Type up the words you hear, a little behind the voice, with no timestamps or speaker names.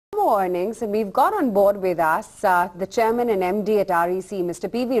Earnings, and we've got on board with us the chairman and MD at REC, Mr.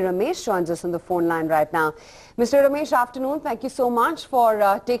 V Ramesh, joins us on the phone line right now. Mr. Ramesh, afternoon. Thank you so much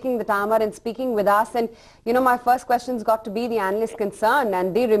for taking the time out and speaking with us. And you know, my first question's got to be the analyst concern,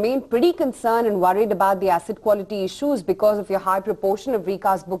 and they remain pretty concerned and worried about the asset quality issues because of your high proportion of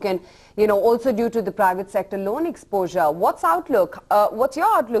recast book and also due to the private sector loan exposure. What's your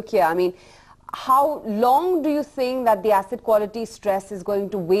outlook here? I mean, how long do you think that the asset quality stress is going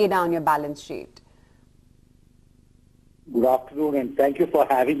to weigh down your balance sheet? Good afternoon, and thank you for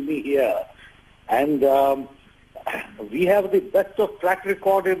having me here. And we have the best of track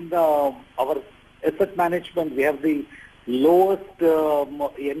record in our asset management. We have the lowest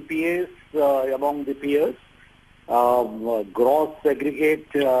NPAs among the peers. Gross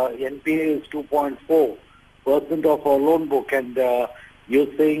aggregate NPA is 2.4% of our loan book, and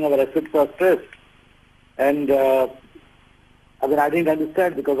you're saying our assets are stressed. And I didn't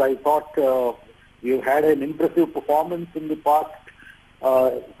understand, because I thought you had an impressive performance in the past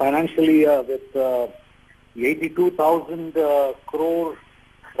financial year with 82,000 crore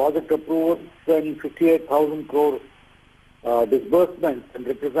project approvals and 58,000 crore disbursements, and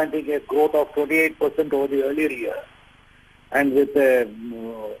representing a growth of 28% over the earlier year, and with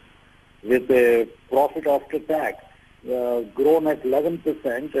a profit after tax grown at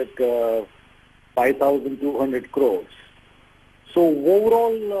 11% at 5,200 crores. So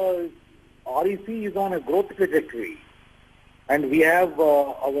overall, REC is on a growth trajectory, and we have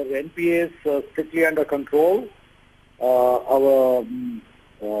our NPAs strictly under control. Our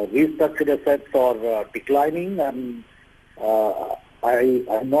restructured assets are declining, and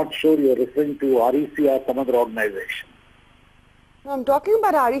I'm not sure you're referring to REC or some other organization. No, I'm talking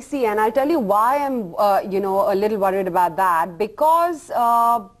about REC, and I'll tell you why I'm, a little worried about that. Because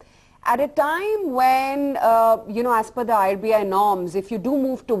at a time when, as per the RBI norms, if you do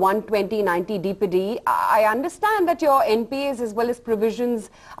move to 120/90 DPD, I understand that your NPAs as well as provisions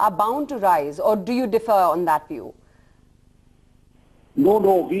are bound to rise. Or do you differ on that view? No,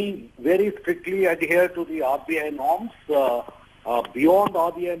 we very strictly adhere to the RBI norms. Beyond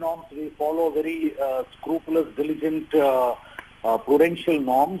RBI norms, we follow very scrupulous, diligent prudential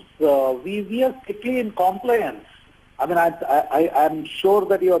norms. We are strictly in compliance. I mean, I'm sure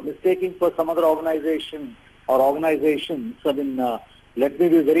that you are mistaking for some other organization or organizations. I mean, let me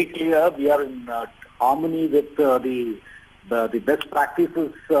be very clear. We are in harmony with the best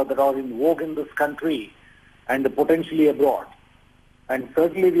practices that are in vogue in this country and potentially abroad. And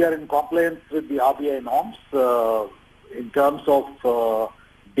certainly we are in compliance with the RBI norms in terms of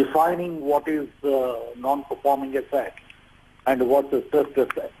defining what is non-performing asset and what's a stressed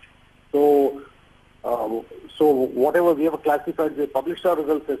asset. So whatever we have classified, we published our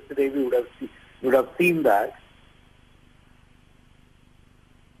results yesterday, we would have seen that.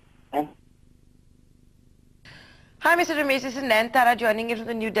 And hi, Mr. Ramesh. This is Nantara joining you from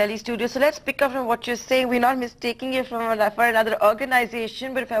the New Delhi studio. So let's pick up from what you're saying. We're not mistaking you for another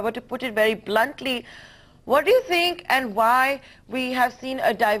organization, but if I were to put it very bluntly, what do you think and why we have seen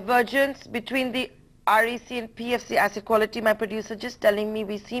a divergence between the REC and PFC asset quality? My producer just telling me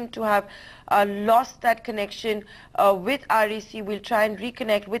we seem to have lost that connection with REC. We'll try and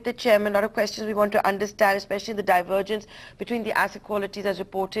reconnect with the chairman. A lot of questions we want to understand, especially the divergence between the asset qualities as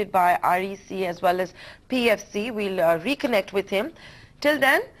reported by REC as well as PFC. We'll reconnect with him. Till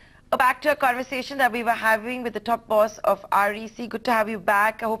then, back to a conversation that we were having with the top boss of REC. Good to have you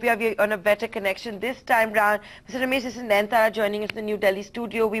back. I hope you have you on a better connection this time round. Mr. Ramesh, this is Nantara joining us in the New Delhi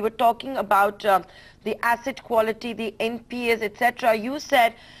studio. We were talking about the asset quality, the NPAs, etc. You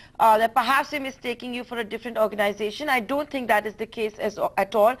said that perhaps we're mistaking you for a different organization. I don't think that is the case at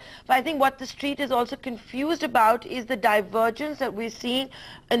all. But I think what the street is also confused about is the divergence that we're seeing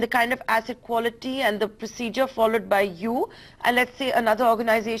in the kind of asset quality and the procedure followed by you and let's say another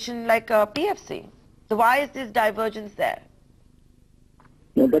organization like PFC. So why is this divergence there?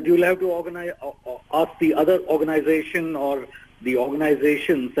 No, but you'll have to ask the other organization or the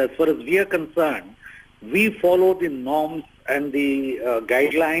organizations. As far as we are concerned, we follow the norms and the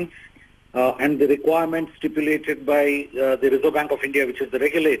guidelines and the requirements stipulated by the Reserve Bank of India, which is the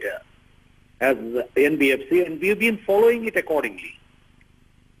regulator, as NBFC, and we have been following it accordingly.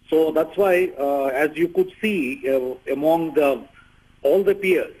 So that's why, as you could see, among all the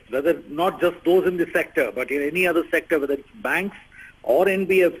peers, whether not just those in the sector, but in any other sector, whether it's banks or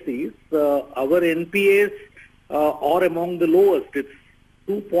NBFCs, our NPAs are among the lowest. It's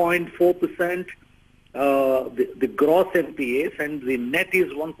 2.4%. The gross NPAs, and the net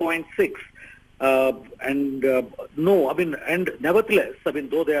is 1.6. And nevertheless,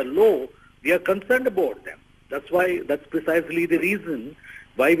 though they are low, we are concerned about them. That's precisely the reason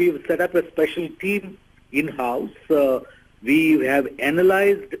why we've set up a special team in-house. We have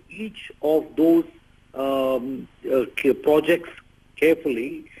analyzed each of those projects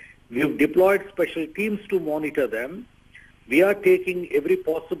carefully. We've deployed special teams to monitor them. We are taking every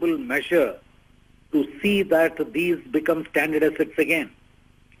possible measure to see that these become standard assets again.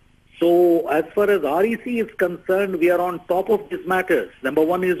 So as far as REC is concerned, we are on top of these matters. Number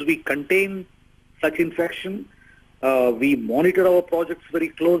one is we contain such infection. We monitor our projects very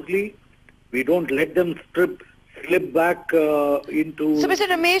closely. We don't let them slip back into... So Mr.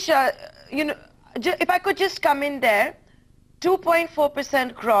 Ramesh, if I could just come in there,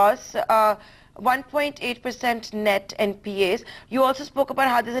 2.4% gross, 1.8% net NPAs. You also spoke about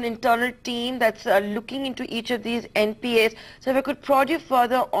how there's an internal team that's looking into each of these NPAs. So if I could prod you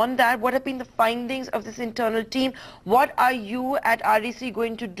further on that, what have been the findings of this internal team? What are you at REC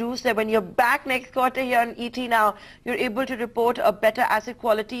going to do so when you're back next quarter here on ET now, you're able to report a better asset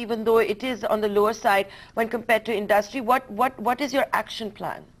quality even though it is on the lower side when compared to industry? What is your action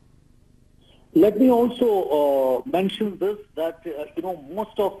plan? Let me also mention this, that,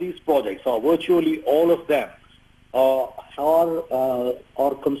 most of these projects, or virtually all of them, are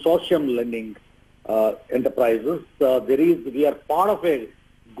consortium lending enterprises. We are part of a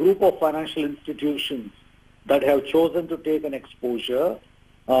group of financial institutions that have chosen to take an exposure.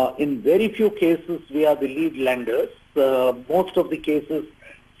 In very few cases, we are the lead lenders. Most of the cases,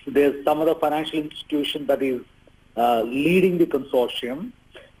 there's some other financial institution that is leading the consortium.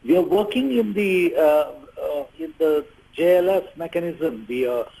 We are working in the JLF mechanism. We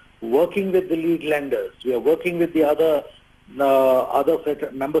are working with the lead lenders. We are working with the other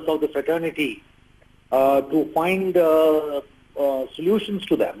members of the fraternity to find solutions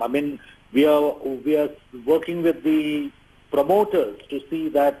to them. I mean, we are working with the promoters to see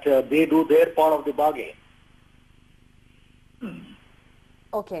that they do their part of the bargain.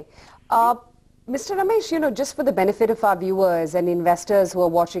 Okay. Mr. Ramesh, just for the benefit of our viewers and investors who are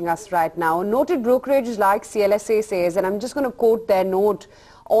watching us right now, noted brokerage like CLSA says, and I'm just going to quote their note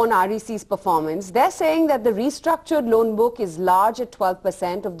on REC's performance, they're saying that the restructured loan book is large at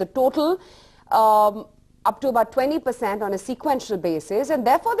 12% of the total, up to about 20% on a sequential basis, and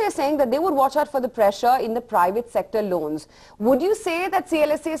therefore they're saying that they would watch out for the pressure in the private sector loans. Would you say that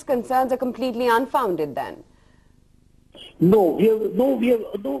CLSA's concerns are completely unfounded then? No,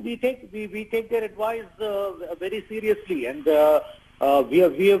 we take their advice very seriously, and we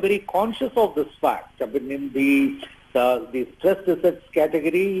are very conscious of this fact. I mean, in the stressed assets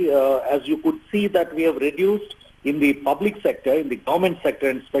category, as you could see that we have reduced in the public sector, in the government sector,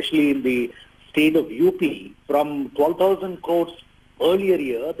 and especially in the state of UP, from 12,000 crores earlier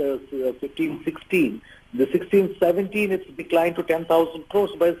year, the 15-16, the 16-17, it's declined to 10,000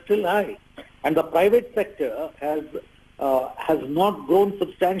 crores, but it's still high. And the private sector has not grown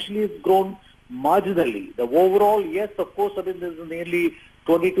substantially, it's grown marginally. The overall, yes, of course, I mean, there's nearly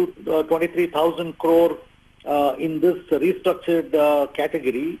 23,000 crore in this restructured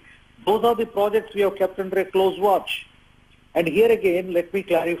category. Those are the projects we have kept under a close watch. And here again, let me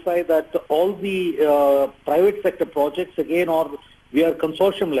clarify that all the private sector projects, again, we are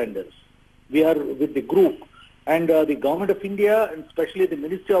consortium lenders. We are with the group. And the Government of India, and especially the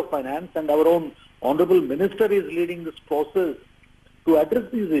Ministry of Finance and our own Honorable Minister is leading this process to address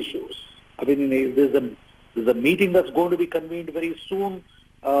these issues. I mean, there's a meeting that's going to be convened very soon,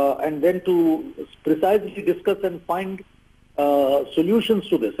 and then to precisely discuss and find solutions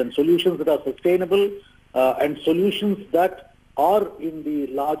to this, and solutions that are sustainable, and solutions that are in the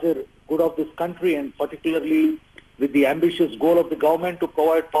larger good of this country, and particularly with the ambitious goal of the government to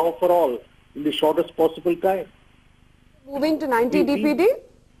provide power for all in the shortest possible time. Moving to 90 DPD?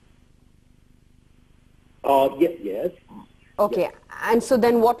 Yes. Okay. Yes. And so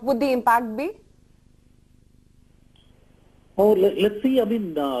then what would the impact be? Oh, let's see. I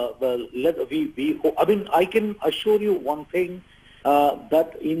mean, I can assure you one thing,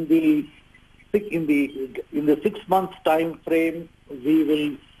 that in the 6 months time frame, we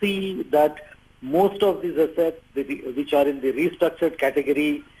will see that most of these assets which are in the restructured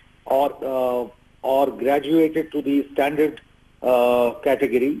category or graduated to the standard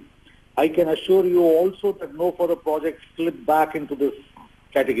category. I can assure you also that no further projects slip back into this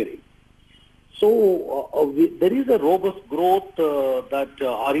category. So there is a robust growth that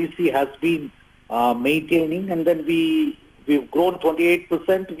REC has been maintaining, and then we've grown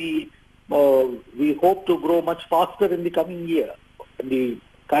 28%. We hope to grow much faster in the coming year, in the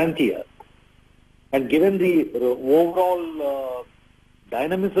current year. And given the overall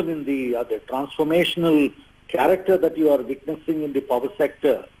dynamism in the transformational character that you are witnessing in the power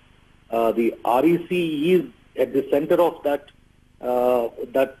sector, the REC is at the center of that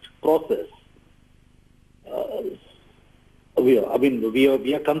that process. We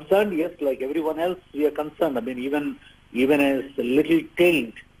are concerned, yes, like everyone else, we are concerned. I mean, even as little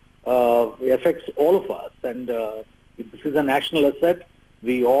taint affects all of us, and this is a national asset.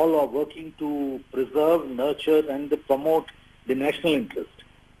 We all are working to preserve, nurture, and promote the national interest.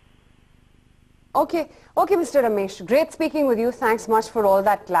 Okay, Mr. Ramesh, great speaking with you. Thanks much for all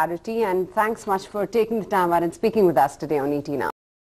that clarity, and thanks much for taking the time out and speaking with us today on ET Now.